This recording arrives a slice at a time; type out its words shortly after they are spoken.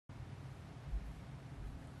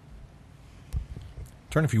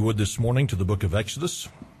Turn, if you would, this morning to the book of Exodus.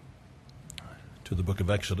 To the book of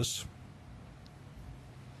Exodus.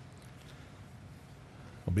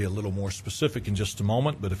 I'll be a little more specific in just a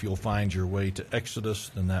moment, but if you'll find your way to Exodus,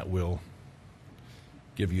 then that will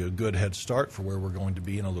give you a good head start for where we're going to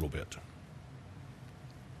be in a little bit.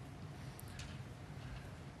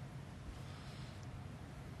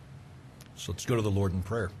 So let's go to the Lord in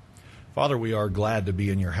prayer. Father, we are glad to be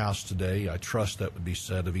in your house today. I trust that would be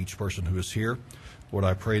said of each person who is here. Lord,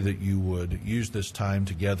 I pray that you would use this time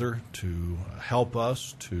together to help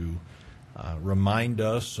us, to remind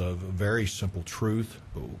us of a very simple truth,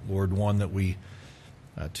 but Lord, one that we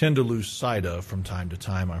tend to lose sight of from time to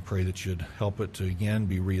time. I pray that you'd help it to again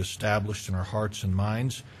be reestablished in our hearts and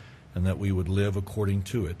minds, and that we would live according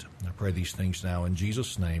to it. I pray these things now in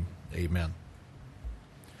Jesus' name, amen.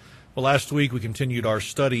 Well, last week we continued our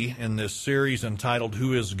study in this series entitled,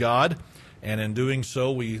 Who is God? And in doing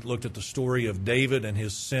so, we looked at the story of David and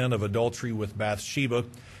his sin of adultery with Bathsheba.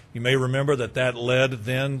 You may remember that led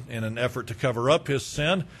then, in an effort to cover up his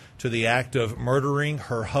sin, to the act of murdering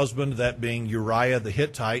her husband, that being Uriah the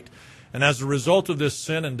Hittite. And as a result of this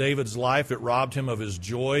sin in David's life, it robbed him of his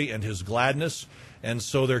joy and his gladness. And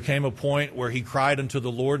so there came a point where he cried unto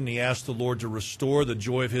the Lord, and he asked the Lord to restore the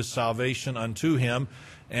joy of his salvation unto him.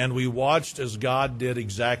 And we watched as God did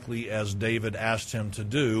exactly as David asked him to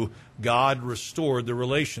do. God restored the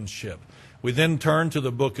relationship. We then turned to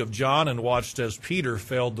the book of John and watched as Peter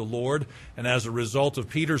failed the Lord. And as a result of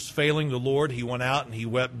Peter's failing the Lord, he went out and he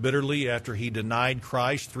wept bitterly after he denied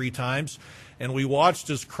Christ 3 times. And we watched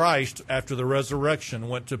as Christ, after the resurrection,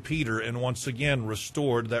 went to Peter and once again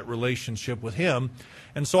restored that relationship with him.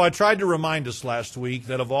 And so I tried to remind us last week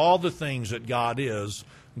that of all the things that God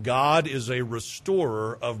is a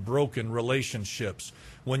restorer of broken relationships.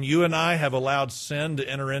 When you and I have allowed sin to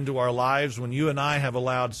enter into our lives, when you and I have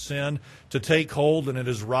allowed sin to take hold and it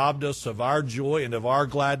has robbed us of our joy and of our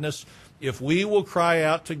gladness, if we will cry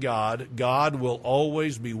out to God, God will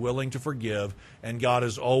always be willing to forgive, and God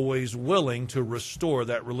is always willing to restore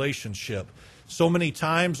that relationship. So many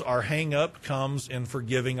times our hang-up comes in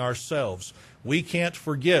forgiving ourselves. We can't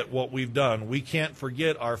forget what we've done. We can't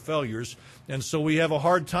forget our failures. And so we have a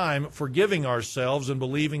hard time forgiving ourselves and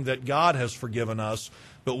believing that God has forgiven us.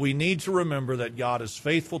 But we need to remember that God is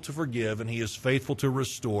faithful to forgive and He is faithful to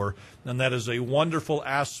restore. And that is a wonderful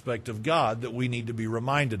aspect of God that we need to be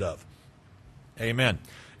reminded of. Amen.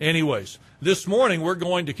 Anyways, this morning we're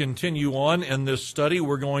going to continue on in this study.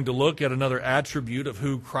 We're going to look at another attribute of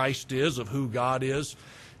who Christ is, of who God is.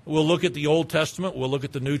 We'll look at the Old Testament. We'll look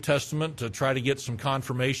at the New Testament to try to get some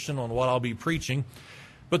confirmation on what I'll be preaching.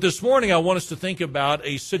 But this morning I want us to think about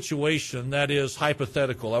a situation that is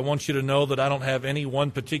hypothetical. I want you to know that I don't have any one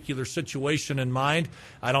particular situation in mind.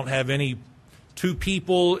 I don't have any 2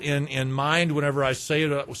 people in mind whenever I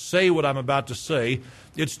say what I'm about to say.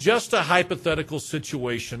 It's just a hypothetical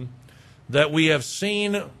situation that we have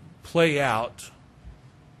seen play out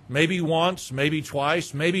maybe once, maybe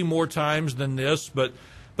twice, maybe more times than this, but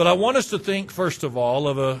I want us to think, first of all,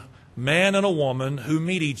 of a man and a woman who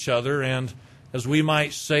meet each other, and as we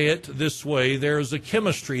might say it this way, there is a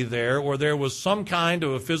chemistry there, or there was some kind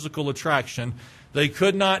of a physical attraction. They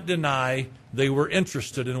could not deny they were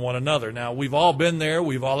interested in one another. Now, we've all been there.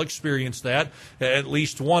 We've all experienced that at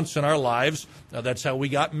least once in our lives. That's how we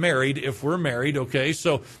got married, if we're married, okay?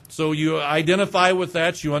 So you identify with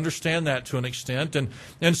that. You understand that to an extent.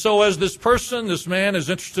 And so as this man is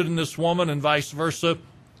interested in this woman and vice versa,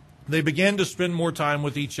 they begin to spend more time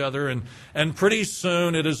with each other. And pretty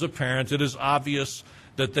soon it is apparent, it is obvious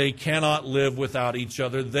that they cannot live without each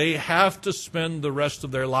other. They have to spend the rest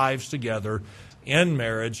of their lives together in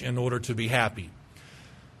marriage in order to be happy.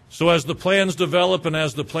 So as the plans develop and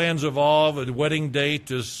as the plans evolve, a wedding date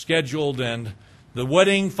is scheduled and the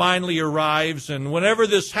wedding finally arrives. And whenever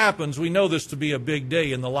this happens, we know this to be a big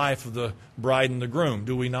day in the life of the bride and the groom,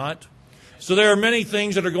 do we not? So there are many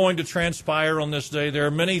things that are going to transpire on this day. There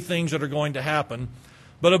are many things that are going to happen.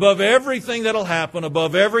 But above everything that'll happen, of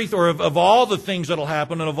all the things that'll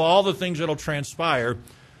happen and of all the things that'll transpire,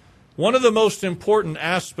 one of the most important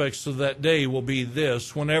aspects of that day will be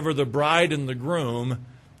this: whenever the bride and the groom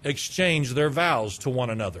exchange their vows to one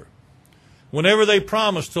another. Whenever they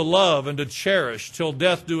promise to love and to cherish till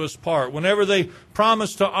death do us part. Whenever they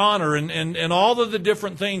promise to honor and all of the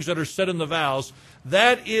different things that are said in the vows,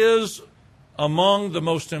 that is among the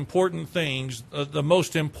most important things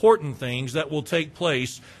that will take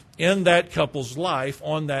place in that couple's life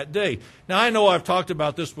on that day. Now, I know I've talked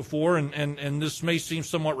about this before, and this may seem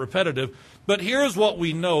somewhat repetitive, but here's what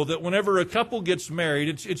we know, that whenever a couple gets married,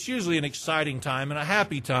 it's usually an exciting time and a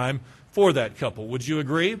happy time for that couple. Would you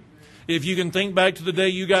agree? if you can think back to the day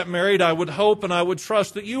you got married, I would hope and I would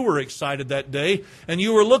trust that you were excited that day and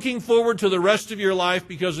you were looking forward to the rest of your life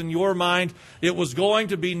because in your mind it was going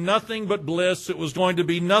to be nothing but bliss. It was going to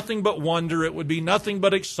be nothing but wonder. It would be nothing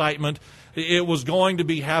but excitement. It was going to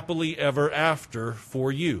be happily ever after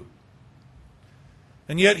for you.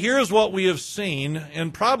 And yet here's what we have seen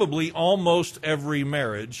in probably almost every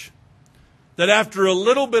marriage, that after a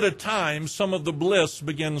little bit of time, some of the bliss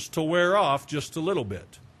begins to wear off just a little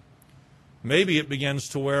bit. Maybe it begins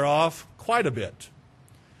to wear off quite a bit.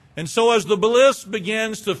 And so as the bliss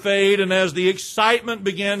begins to fade and as the excitement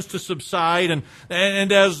begins to subside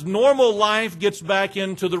and as normal life gets back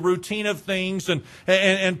into the routine of things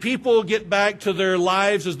and people get back to their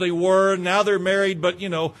lives as they were, now they're married, but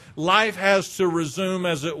life has to resume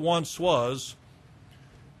as it once was,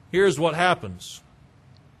 here's what happens.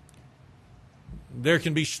 There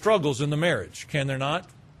can be struggles in the marriage, can there not?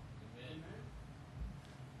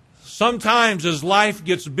 Sometimes as life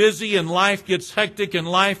gets busy and life gets hectic and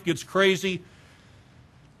life gets crazy,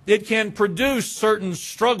 it can produce certain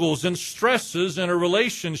struggles and stresses in a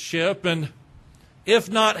relationship, and if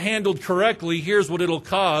not handled correctly, here's what it'll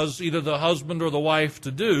cause either the husband or the wife to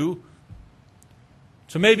do: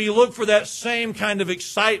 to maybe look for that same kind of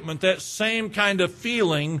excitement, that same kind of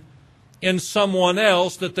feeling in someone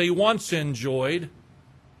else that they once enjoyed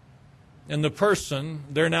in the person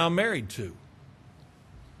they're now married to.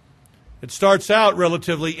 It starts out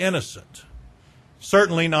relatively innocent.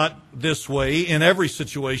 Certainly not this way in every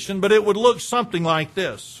situation, but it would look something like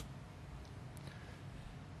this.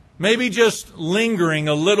 Maybe just lingering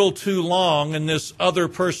a little too long in this other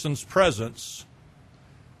person's presence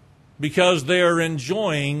because they are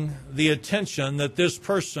enjoying the attention that this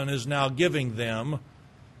person is now giving them,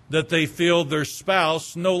 that they feel their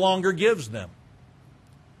spouse no longer gives them.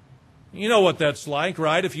 You know what that's like,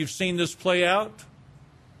 right? If you've seen this play out.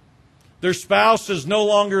 Their spouse is no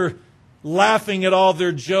longer laughing at all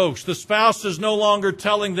their jokes. The spouse is no longer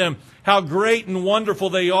telling them how great and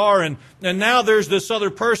wonderful they are. And now there's this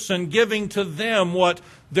other person giving to them what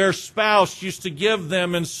their spouse used to give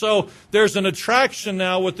them. And so there's an attraction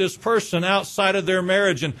now with this person outside of their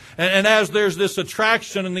marriage. And as there's this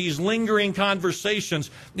attraction and these lingering conversations,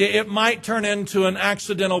 it might turn into an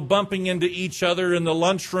accidental bumping into each other in the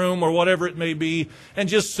lunchroom or whatever it may be, and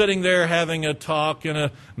just sitting there having a talk and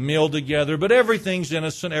a meal together. But everything's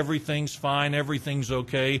innocent, everything's fine, everything's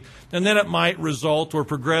okay. And then it might result or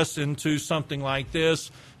progress into something like this.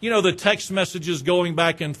 The text messages going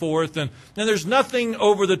back and forth, and there's nothing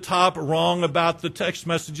over the top wrong about the text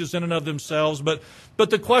messages in and of themselves, but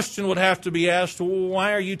the question would have to be asked,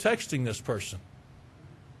 why are you texting this person?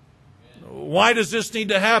 Why does this need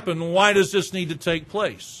to happen? Why does this need to take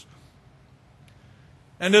place?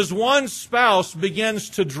 And as one spouse begins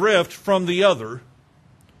to drift from the other,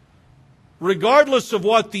 regardless of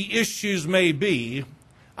what the issues may be,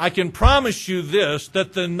 I can promise you this,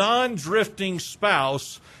 that the non-drifting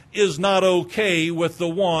spouse is not okay with the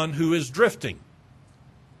one who is drifting.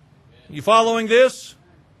 You following this?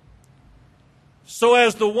 So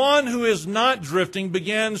as the one who is not drifting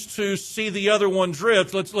begins to see the other one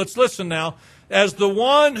drift, let's listen now. As the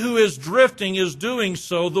one who is drifting is doing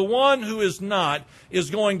so, the one who is not is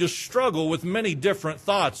going to struggle with many different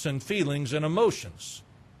thoughts and feelings and emotions.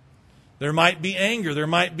 There might be anger, there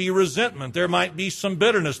might be resentment, there might be some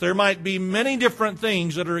bitterness, there might be many different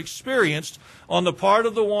things that are experienced on the part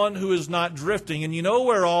of the one who is not drifting. And you know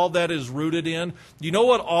where all that is rooted in? You know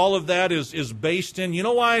what all of that is based in? You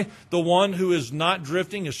know why the one who is not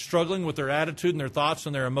drifting is struggling with their attitude and their thoughts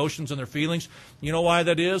and their emotions and their feelings? You know why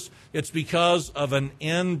that is? It's because of an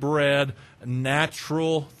inbred,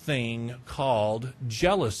 natural thing called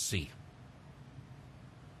jealousy.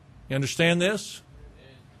 You understand this?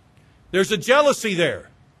 There's a jealousy there.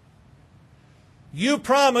 You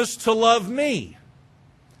promised to love me.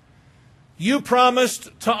 You promised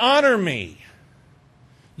to honor me.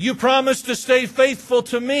 You promised to stay faithful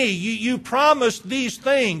to me. You promised these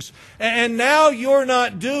things. And now you're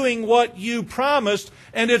not doing what you promised,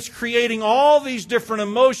 and it's creating all these different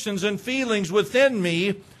emotions and feelings within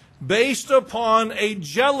me based upon a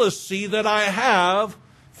jealousy that I have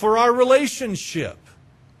for our relationship.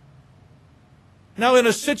 Now, in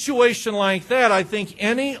a situation like that, I think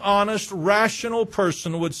any honest, rational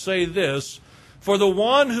person would say this: for the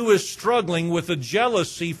one who is struggling with a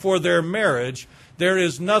jealousy for their marriage, there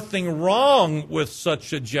is nothing wrong with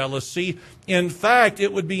such a jealousy. In fact,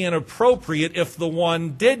 it would be inappropriate if the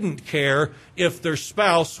one didn't care if their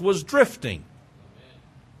spouse was drifting.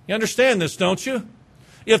 You understand this, don't you?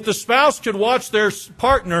 If the spouse could watch their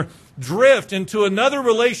partner drift into another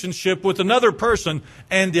relationship with another person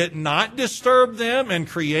and it not disturb them and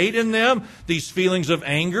create in them these feelings of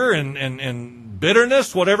anger and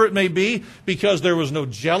bitterness, whatever it may be, because there was no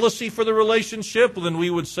jealousy for the relationship, then we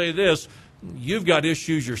would say this: you've got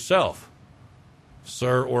issues yourself,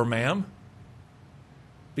 sir or ma'am.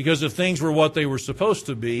 Because if things were what they were supposed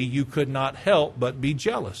to be, you could not help but be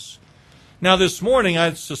jealous. Now, this morning,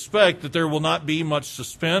 I suspect that there will not be much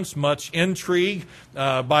suspense, much intrigue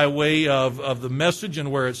by way of the message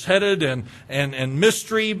and where it's headed and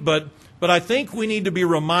mystery, but I think we need to be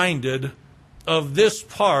reminded of this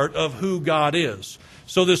part of who God is.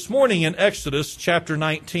 So this morning in Exodus chapter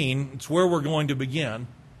 19, it's where we're going to begin.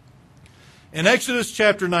 In Exodus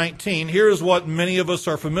chapter 19, here's what many of us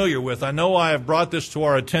are familiar with. I know I have brought this to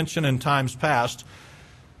our attention in times past.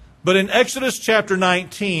 But in Exodus chapter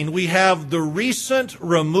 19, we have the recent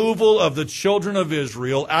removal of the children of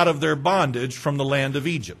Israel out of their bondage from the land of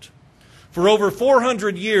Egypt. For over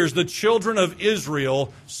 400 years, the children of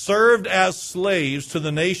Israel served as slaves to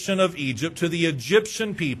the nation of Egypt, to the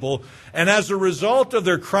Egyptian people, and as a result of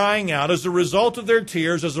their crying out, as a result of their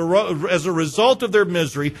tears, as a result of their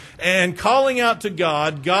misery, and calling out to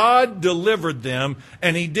God, God delivered them,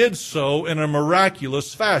 and He did so in a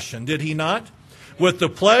miraculous fashion, did He not? With the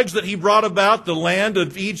plagues that He brought about the land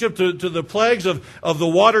of Egypt, to the plagues of the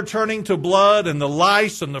water turning to blood, and the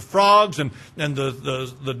lice and the frogs and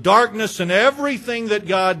the darkness and everything that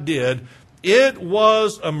God did, it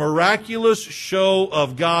was a miraculous show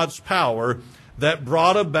of God's power that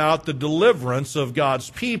brought about the deliverance of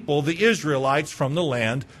God's people, the Israelites, from the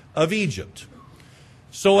land of Egypt.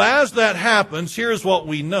 So as that happens, here's what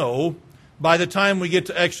we know by the time we get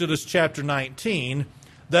to Exodus chapter 19,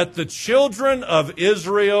 that the children of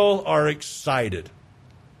Israel are excited.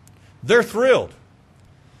 They're thrilled.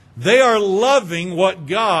 They are loving what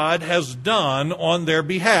God has done on their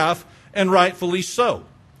behalf, and rightfully so.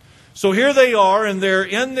 So here they are, and they're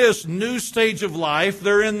in this new stage of life.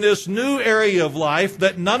 They're in this new area of life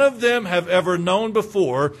that none of them have ever known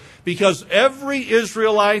before, because every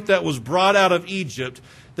Israelite that was brought out of Egypt,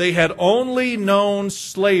 they had only known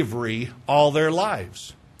slavery all their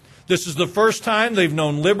lives. This is the first time they've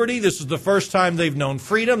known liberty. This is the first time they've known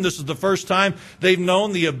freedom. This is the first time they've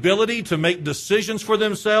known the ability to make decisions for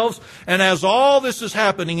themselves. And as all this is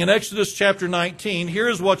happening in Exodus chapter 19,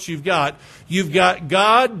 here's what you've got. You've got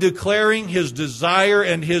God declaring His desire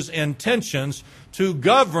and His intentions to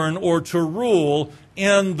govern or to rule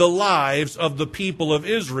in the lives of the people of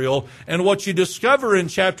Israel. And what you discover in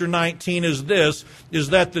chapter 19 is this,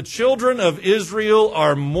 is that the children of Israel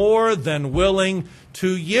are more than willing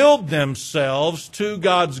to yield themselves to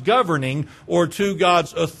God's governing or to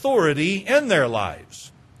God's authority in their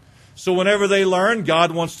lives. So whenever they learn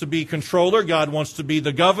God wants to be controller, God wants to be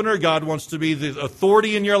the governor, God wants to be the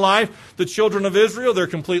authority in your life, the children of Israel, they're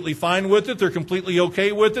completely fine with it, they're completely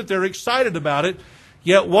okay with it, they're excited about it.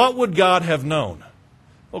 Yet what would God have known?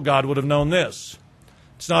 Well, God would have known this.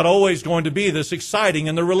 It's not always going to be this exciting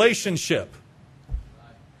in the relationship.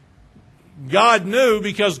 God knew,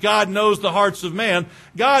 because God knows the hearts of man,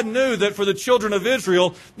 God knew that for the children of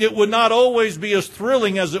Israel, it would not always be as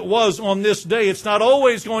thrilling as it was on this day. It's not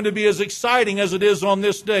always going to be as exciting as it is on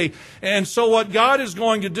this day. And so what God is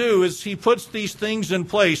going to do is He puts these things in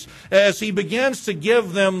place. As He begins to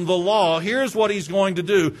give them the law, here's what He's going to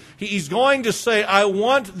do. He's going to say, I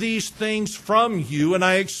want these things from you, and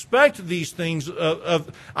I expect these things of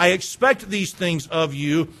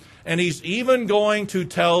you. And He's even going to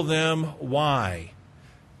tell them why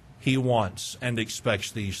He wants and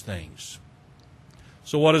expects these things.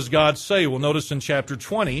 So what does God say? Well, notice in chapter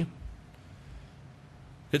 20,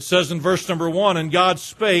 it says in verse number 1, And God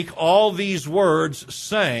spake all these words,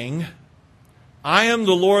 saying, I am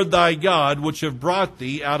the Lord thy God, which have brought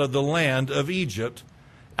thee out of the land of Egypt,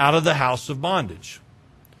 out of the house of bondage.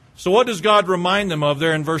 So what does God remind them of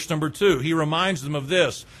there in verse number 2? He reminds them of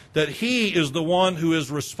this, that He is the one who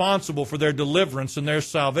is responsible for their deliverance and their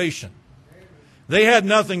salvation. They had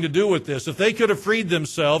nothing to do with this. If they could have freed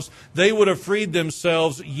themselves, they would have freed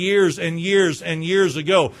themselves years and years and years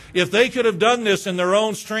ago. If they could have done this in their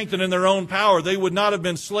own strength and in their own power, they would not have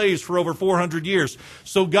been slaves for over 400 years.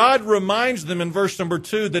 So God reminds them in verse number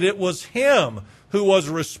 2 that it was Him who was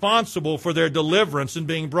responsible for their deliverance and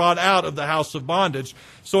being brought out of the house of bondage.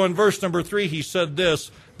 So in verse number 3, He said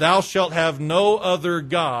this, Thou shalt have no other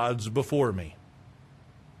gods before me.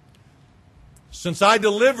 Since I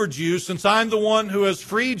delivered you, since I'm the one who has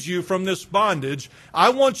freed you from this bondage, I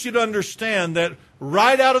want you to understand that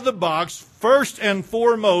right out of the box, first and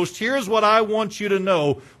foremost, here's what I want you to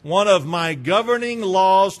know. One of my governing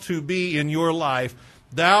laws to be in your life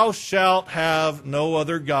Thou shalt have no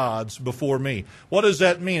other gods before me. What does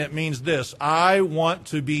that mean? It means this: I want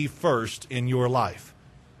to be first in your life.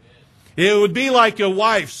 It would be like a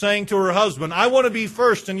wife saying to her husband, I want to be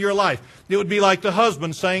first in your life. It would be like the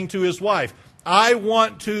husband saying to his wife, I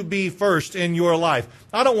want to be first in your life.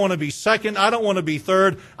 I don't want to be second. I don't want to be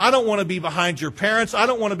third. I don't want to be behind your parents. I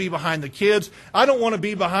don't want to be behind the kids. I don't want to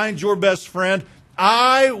be behind your best friend.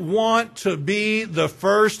 I want to be the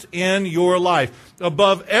first in your life.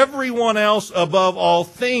 Above everyone else, above all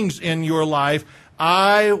things in your life,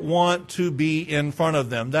 I want to be in front of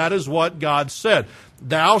them. That is what God said.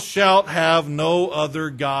 Thou shalt have no other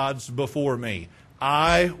gods before me.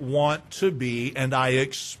 I want to be, and I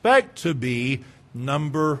expect to be,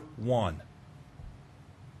 number one.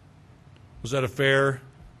 Was that a fair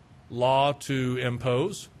law to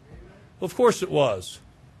impose? Well, of course it was.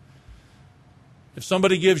 If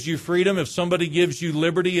somebody gives you freedom, if somebody gives you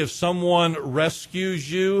liberty, if someone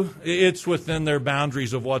rescues you, it's within their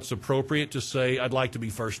boundaries of what's appropriate to say, I'd like to be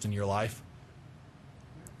first in your life.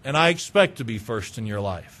 And I expect to be first in your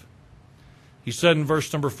life. He said in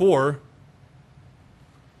verse number 4,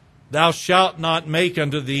 Thou shalt not make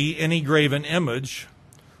unto thee any graven image,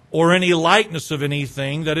 or any likeness of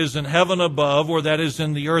anything that is in heaven above, or that is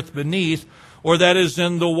in the earth beneath, or that is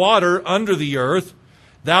in the water under the earth.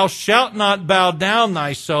 Thou shalt not bow down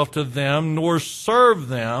thyself to them, nor serve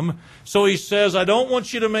them. So he says, I don't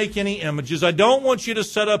want you to make any images. I don't want you to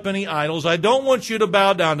set up any idols. I don't want you to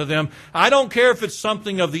bow down to them. I don't care if it's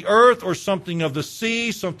something of the earth or something of the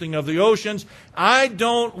sea, something of the oceans. I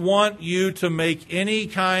don't want you to make any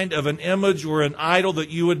kind of an image or an idol that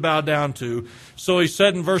you would bow down to. So he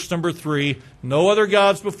said in verse number 3, no other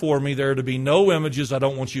gods before me. There are to be no images. I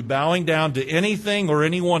don't want you bowing down to anything or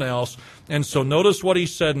anyone else. And so notice what he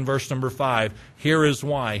said in verse number 5. Here is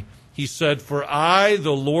why. He said, For I,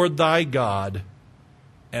 the Lord thy God,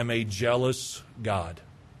 am a jealous God.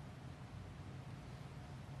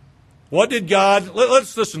 What did God,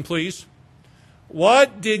 let's listen please.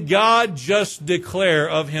 What did God just declare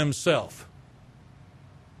of himself?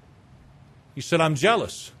 He said, I'm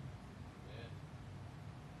jealous.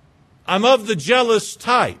 I'm of the jealous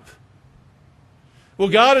type. Well,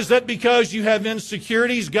 God, is that because you have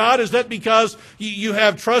insecurities? God, is that because you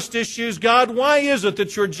have trust issues? God, why is it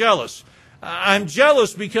that you're jealous? I'm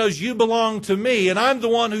jealous because you belong to me, and I'm the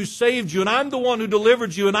one who saved you, and I'm the one who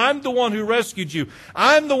delivered you, and I'm the one who rescued you.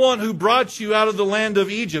 I'm the one who brought you out of the land of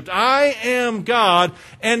Egypt. I am God,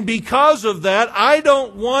 and because of that, I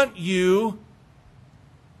don't want you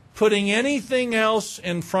putting anything else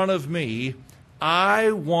in front of me.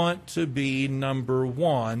 I want to be number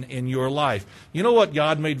one in your life. You know what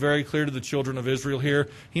God made very clear to the children of Israel here?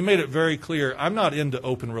 He made it very clear, I'm not into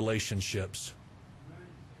open relationships.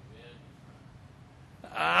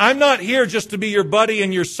 I'm not here just to be your buddy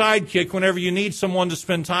and your sidekick whenever you need someone to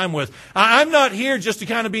spend time with. I'm not here just to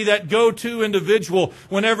kind of be that go-to individual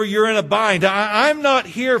whenever you're in a bind. I'm not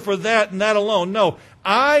here for that and that alone. No,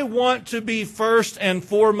 I want to be first and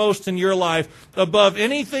foremost in your life. Above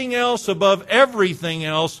anything else, above everything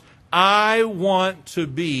else, I want to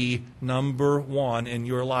be number one in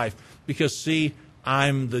your life. Because, see,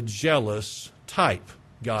 I'm the jealous type,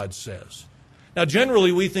 God says. Now,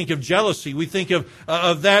 generally, we think of jealousy. We think of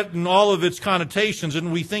that in all of its connotations,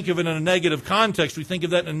 and we think of it in a negative context. We think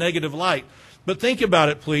of that in a negative light. But think about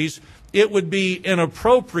it, please. It would be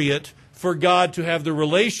inappropriate for God to have the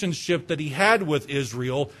relationship that he had with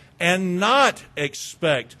Israel and not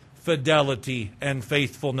expect fidelity and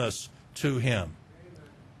faithfulness to him.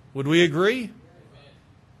 Would we agree?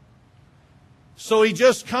 So he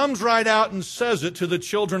just comes right out and says it to the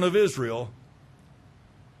children of Israel.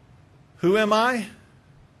 Who am I?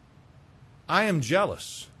 I am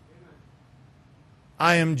jealous.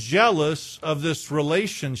 I am jealous of this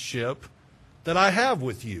relationship that I have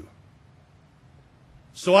with you.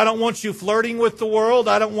 So I don't want you flirting with the world.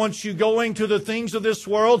 I don't want you going to the things of this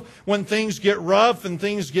world when things get rough and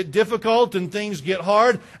things get difficult and things get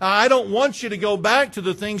hard. I don't want you to go back to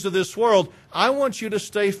the things of this world. I want you to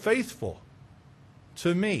stay faithful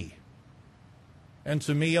to me and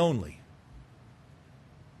to me only.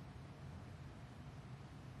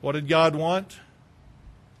 What did God want?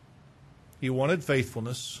 He wanted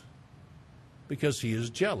faithfulness because he is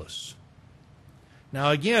jealous. Now,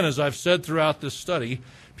 again, as I've said throughout this study,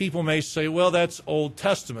 people may say, well, that's Old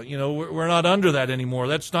Testament. You know, we're not under that anymore.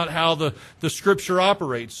 That's not how the Scripture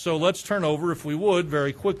operates. So let's turn over, if we would,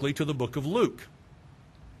 very quickly to the book of Luke.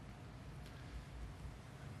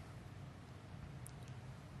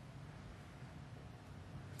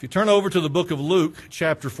 If you turn over to the book of Luke,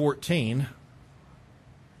 chapter 14,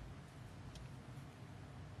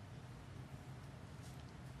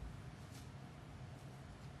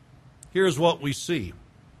 here's what we see.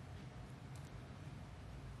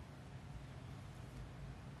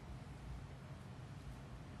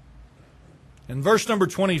 In verse number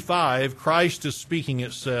 25, Christ is speaking,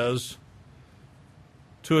 it says,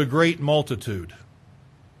 to a great multitude.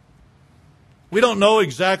 We don't know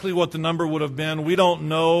exactly what the number would have been. We don't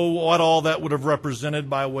know what all that would have represented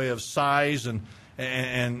by way of size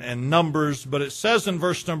and numbers. But it says in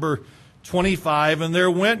verse number 25, "And there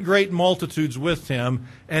went great multitudes with him,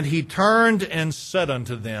 and he turned and said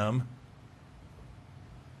unto them,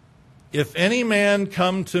 If any man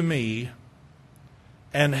come to me,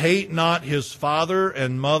 and hate not his father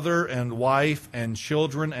and mother and wife and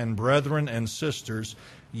children and brethren and sisters,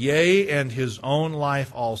 yea, and his own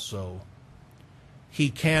life also, he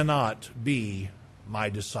cannot be my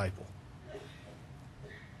disciple."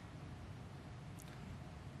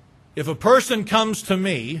 If a person comes to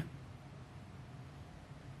me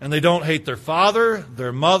and they don't hate their father,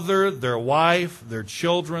 their mother, their wife, their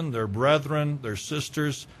children, their brethren, their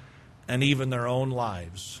sisters, and even their own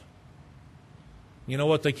lives, you know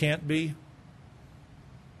what they can't be?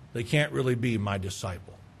 They can't really be my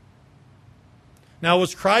disciple. Now,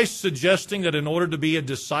 was Christ suggesting that in order to be a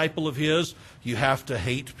disciple of his, you have to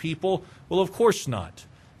hate people? Well, of course not.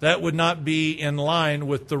 That would not be in line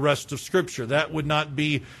with the rest of Scripture. That would not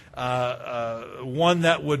be one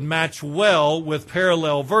that would match well with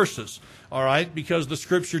parallel verses, all right? Because the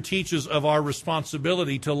Scripture teaches of our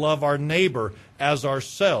responsibility to love our neighbor as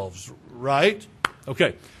ourselves, right?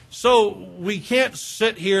 Okay. So we can't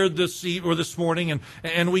sit here this morning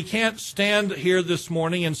and we can't stand here this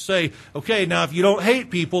morning and say, okay, now if you don't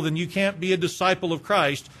hate people, then you can't be a disciple of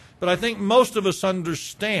Christ. But I think most of us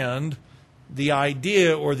understand the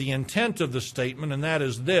idea or the intent of the statement, and that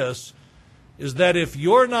is this, is that if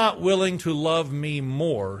you're not willing to love me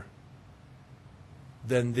more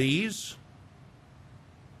than these,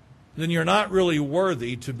 then you're not really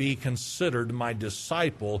worthy to be considered my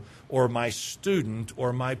disciple or my student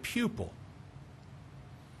or my pupil.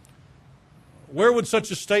 Where would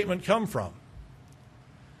such a statement come from?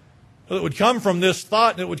 Well, it would come from this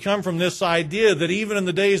thought, and it would come from this idea that even in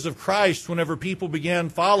the days of Christ, whenever people began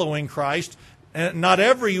following Christ, not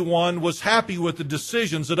everyone was happy with the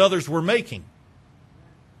decisions that others were making.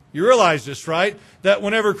 You realize this, right? That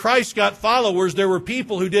whenever Christ got followers, there were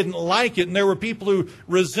people who didn't like it, and there were people who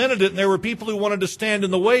resented it, and there were people who wanted to stand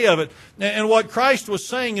in the way of it. And what Christ was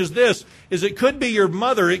saying is this, is it could be your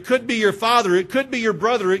mother, it could be your father, it could be your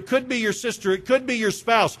brother, it could be your sister, it could be your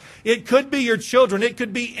spouse, it could be your children, it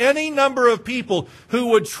could be any number of people who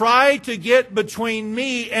would try to get between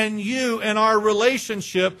me and you and our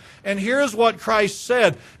relationship. And here's what Christ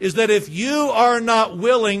said, is that if you are not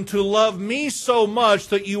willing to love me so much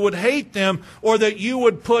that you would hate them or that you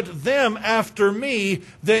would put them after me,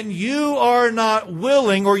 then you are not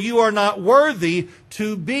willing or you are not worthy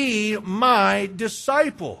to be my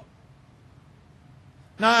disciple.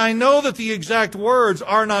 Now, I know that the exact words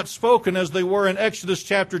are not spoken as they were in Exodus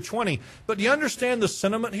chapter 20, but do you understand the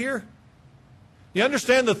sentiment here? You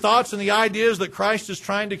understand the thoughts and the ideas that Christ is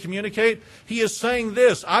trying to communicate? He is saying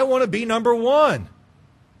this, I want to be number one.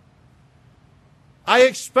 I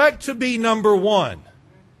expect to be number one.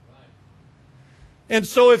 And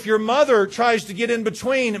so if your mother tries to get in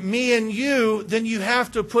between me and you, then you have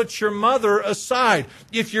to put your mother aside.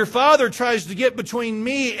 If your father tries to get between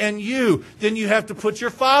me and you, then you have to put your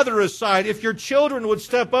father aside. If your children would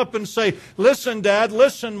step up and say, listen, Dad,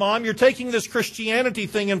 listen, Mom, you're taking this Christianity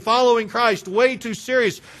thing and following Christ way too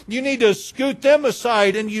serious. You need to scoot them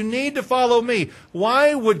aside and you need to follow me.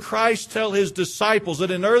 Why would Christ tell his disciples that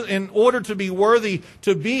in order to be worthy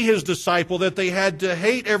to be his disciple, that they had to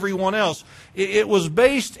hate everyone else? It was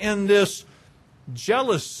based in this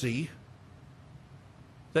jealousy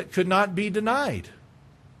that could not be denied,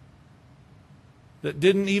 that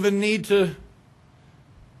didn't even need to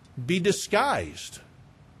be disguised.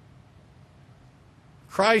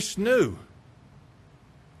 Christ knew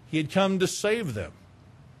he had come to save them.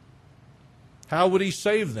 How would he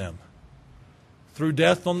save them? Through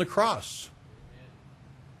death on the cross.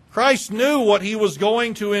 Christ knew what he was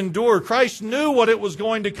going to endure. Christ knew what it was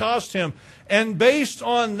going to cost him. And based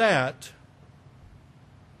on that,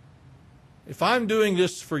 if I'm doing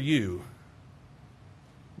this for you,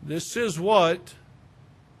 this is what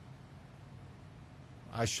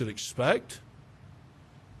I should expect,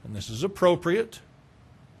 and this is appropriate.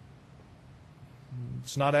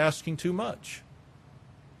 It's not asking too much.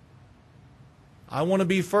 I want to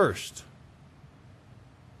be first.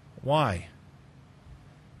 Why?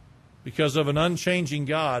 Because of an unchanging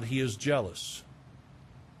God, he is jealous.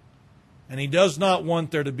 And he does not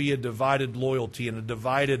want there to be a divided loyalty and a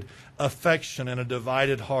divided affection and a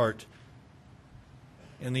divided heart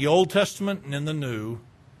In the Old Testament and in the New,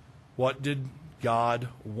 what did God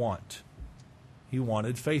want? He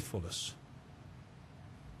wanted faithfulness.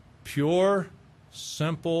 Pure,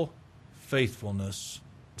 simple faithfulness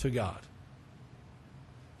to God.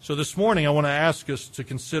 So this morning I want to ask us to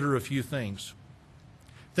consider a few things.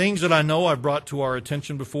 Things that I know I've brought to our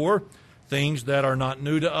attention before, things that are not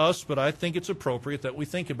new to us, but I think it's appropriate that we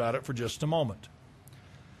think about it for just a moment.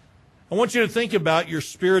 I want you to think about your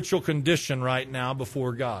spiritual condition right now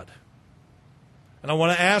before God. And I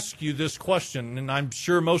want to ask you this question, and I'm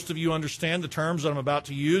sure most of you understand the terms that I'm about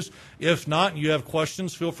to use. If not, and you have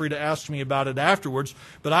questions, feel free to ask me about it afterwards.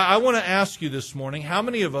 But I want to ask you this morning, how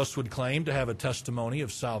many of us would claim to have a testimony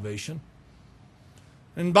of salvation?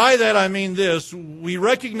 And by that I mean this: we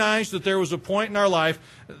recognize that there was a point in our life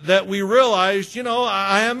that we realized,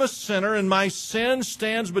 I am a sinner and my sin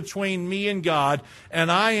stands between me and God,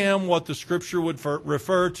 and I am what the Scripture would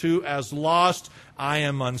refer to as lost. I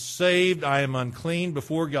am unsaved. I am unclean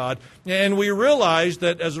before God. And we realize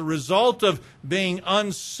that as a result of being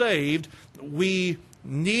unsaved, we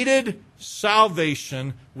needed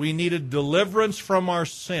salvation. We needed deliverance from our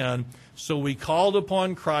sin. So we called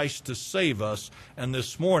upon Christ to save us. And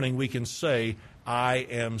this morning we can say, I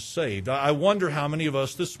am saved. I wonder how many of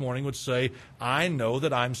us this morning would say, I know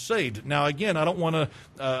that I'm saved. Now again, I don't want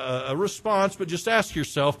a response, but just ask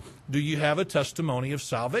yourself, do you have a testimony of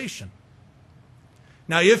salvation?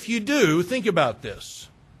 Now, if you do, think about this.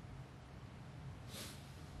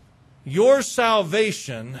 Your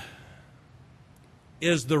salvation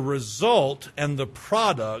is the result and the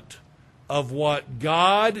product of what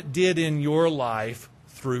God did in your life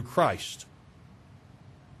through Christ.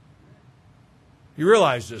 You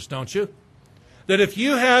realize this, don't you? That if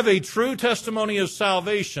you have a true testimony of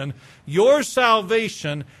salvation, your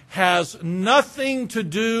salvation has nothing to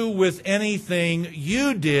do with anything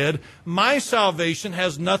you did. My salvation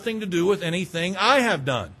has nothing to do with anything I have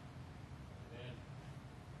done.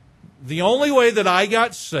 The only way that I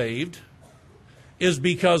got saved is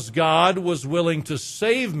because God was willing to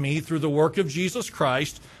save me through the work of Jesus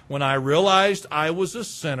Christ when I realized I was a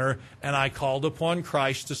sinner and I called upon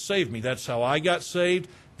Christ to save me. That's how I got saved.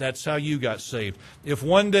 That's how you got saved. If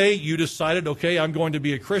one day you decided, okay, I'm going to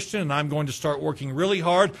be a Christian and I'm going to start working really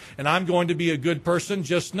hard and I'm going to be a good person,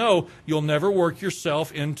 just know you'll never work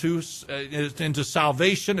yourself into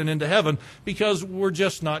salvation and into heaven, because we're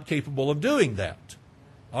just not capable of doing that.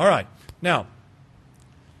 All right. Now,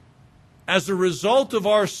 as a result of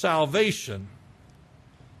our salvation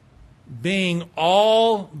being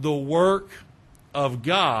all the work of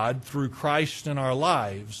God through Christ in our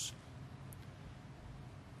lives,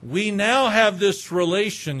 we now have this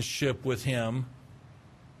relationship with Him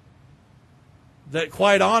that,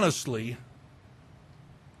 quite honestly,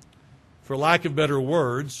 for lack of better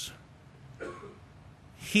words,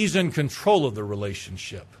 He's in control of the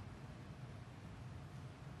relationship.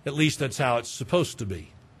 At least that's how it's supposed to be.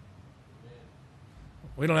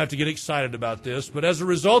 We don't have to get excited about this, but as a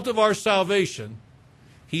result of our salvation,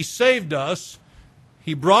 He saved us.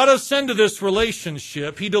 He brought us into this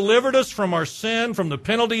relationship. He delivered us from our sin, from the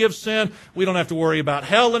penalty of sin. We don't have to worry about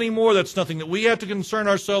hell anymore. That's nothing that we have to concern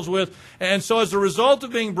ourselves with. And so as a result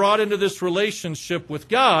of being brought into this relationship with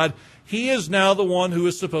God, He is now the one who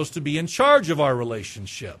is supposed to be in charge of our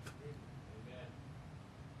relationship.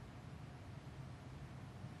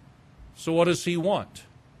 So what does He want?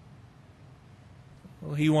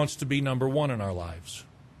 Well, He wants to be number one in our lives.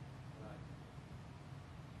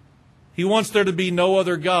 He wants there to be no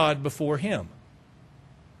other God before Him.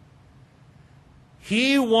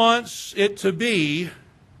 He wants it to be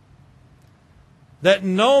that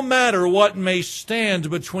no matter what may stand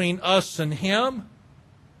between us and Him,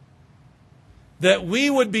 that we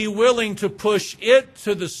would be willing to push it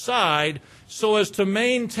to the side so as to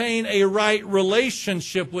maintain a right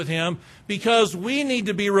relationship with Him, because we need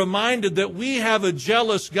to be reminded that we have a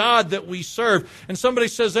jealous God that we serve. And somebody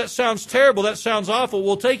says, that sounds terrible, that sounds awful.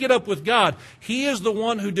 We'll take it up with God. He is the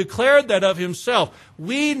one who declared that of Himself.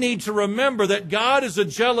 We need to remember that God is a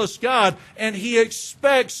jealous God, and He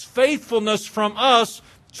expects faithfulness from us,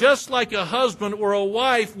 just like a husband or a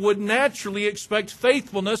wife would naturally expect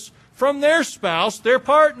faithfulness from their spouse, their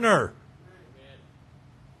partner.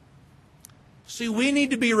 See, we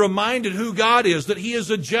need to be reminded who God is, that He is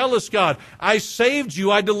a jealous God. I saved you.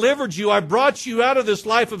 I delivered you. I brought you out of this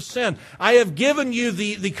life of sin. I have given you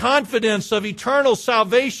the confidence of eternal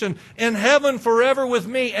salvation in heaven forever with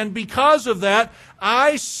me. And because of that,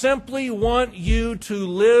 I simply want you to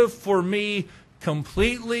live for me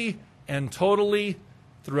completely and totally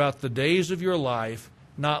throughout the days of your life,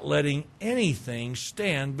 not letting anything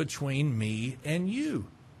stand between me and you.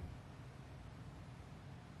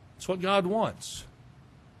 It's what God wants.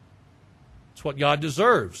 It's what God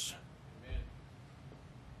deserves.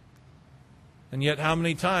 And yet, how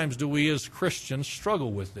many times do we as Christians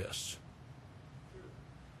struggle with this?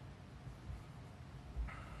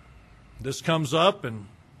 This comes up and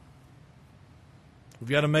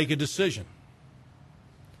we've got to make a decision.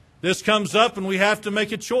 This comes up and we have to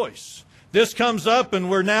make a choice. This comes up and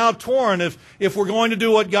we're now torn if we're going to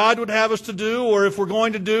do what God would have us to do or if we're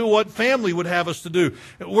going to do what family would have us to do.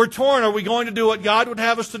 We're torn. Are we going to do what God would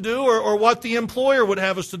have us to do or what the employer would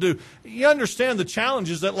have us to do? You understand the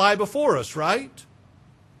challenges that lie before us, right?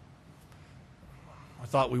 I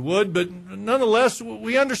thought we would, but nonetheless,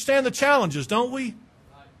 we understand the challenges, don't we?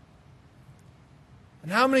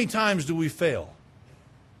 And how many times do we fail?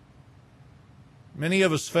 Many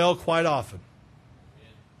of us fail quite often.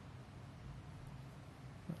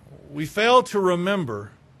 We fail to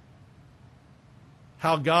remember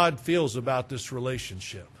how God feels about this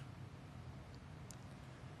relationship.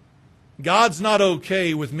 God's not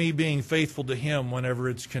okay with me being faithful to Him whenever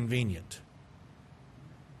it's convenient.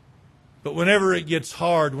 But whenever it gets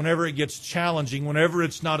hard, whenever it gets challenging, whenever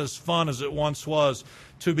it's not as fun as it once was,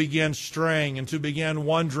 to begin straying and to begin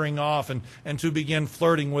wandering off and to begin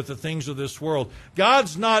flirting with the things of this world.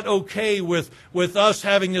 God's not okay with us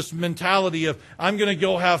having this mentality of, I'm going to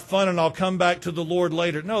go have fun and I'll come back to the Lord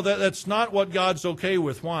later. No, that's not what God's okay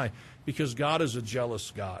with. Why? Because God is a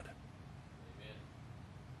jealous God. Amen.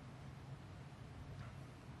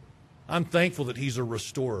 I'm thankful that He's a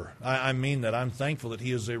restorer. I mean that. I'm thankful that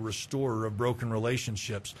He is a restorer of broken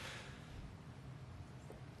relationships.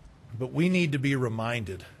 But we need to be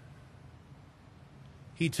reminded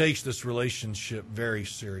He takes this relationship very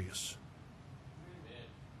serious. Amen.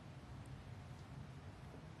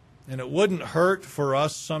 And it wouldn't hurt for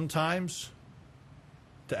us sometimes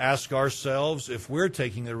to ask ourselves if we're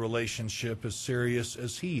taking the relationship as serious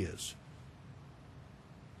as He is.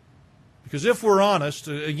 Because if we're honest,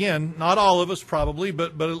 again, not all of us probably,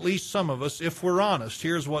 but at least some of us, if we're honest,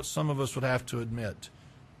 here's what some of us would have to admit.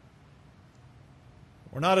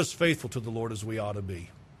 We're not as faithful to the Lord as we ought to be.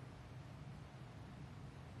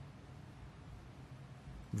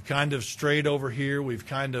 We've kind of strayed over here. We've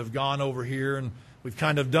kind of gone over here. And we've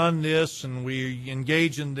kind of done this. And we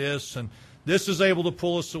engage in this. And this is able to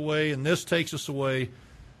pull us away. And this takes us away.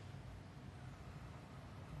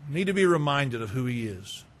 We need to be reminded of who He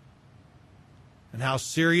is. And how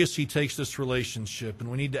serious He takes this relationship.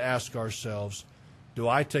 And we need to ask ourselves, do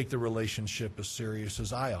I take the relationship as serious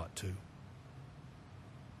as I ought to?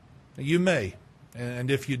 You may, and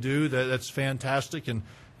if you do, that's fantastic,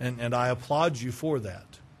 and I applaud you for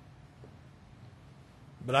that.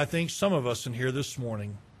 But I think some of us in here this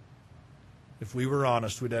morning, if we were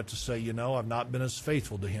honest, we'd have to say, I've not been as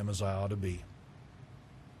faithful to Him as I ought to be.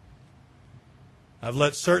 I've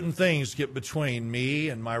let certain things get between me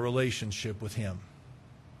and my relationship with Him.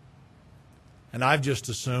 And I've just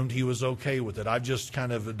assumed He was okay with it. I've just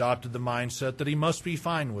kind of adopted the mindset that He must be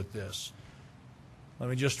fine with this. Let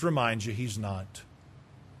me just remind you, He's not.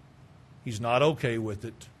 He's not okay with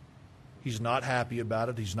it. He's not happy about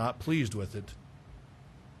it. He's not pleased with it.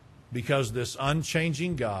 Because this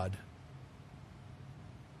unchanging God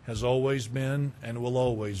has always been and will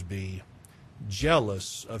always be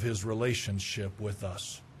jealous of His relationship with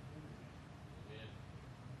us.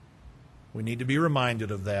 We need to be reminded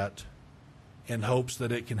of that in hopes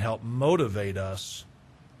that it can help motivate us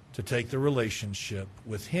to take the relationship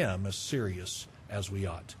with Him as serious as we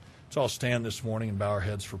ought. So I'll stand this morning and bow our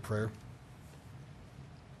heads for prayer.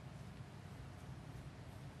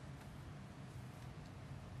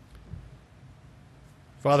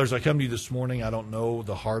 Father, as I come to you this morning, I don't know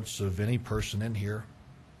the hearts of any person in here.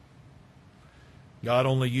 God,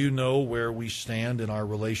 only You know where we stand in our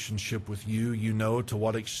relationship with You. You know to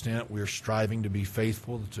what extent we're striving to be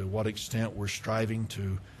faithful, to what extent we're striving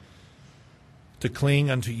to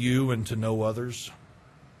cling unto You and to no others.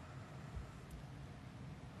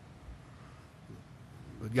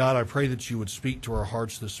 But God, I pray that You would speak to our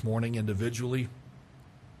hearts this morning individually.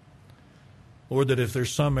 Lord, that if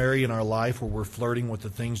there's some area in our life where we're flirting with the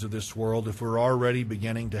things of this world, if we're already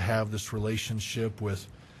beginning to have this relationship with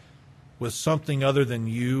something other than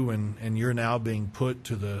You and You're now being put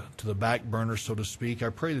to the back burner, so to speak, I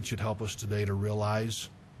pray that You'd help us today to realize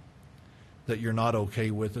that You're not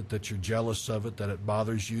okay with it, that You're jealous of it, that it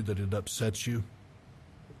bothers You, that it upsets You,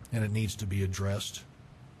 and it needs to be addressed.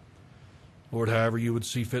 Lord, however You would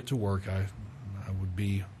see fit to work, I would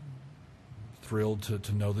be thrilled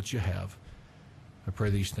to know that You have. I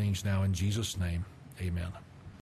pray these things now in Jesus' name. Amen.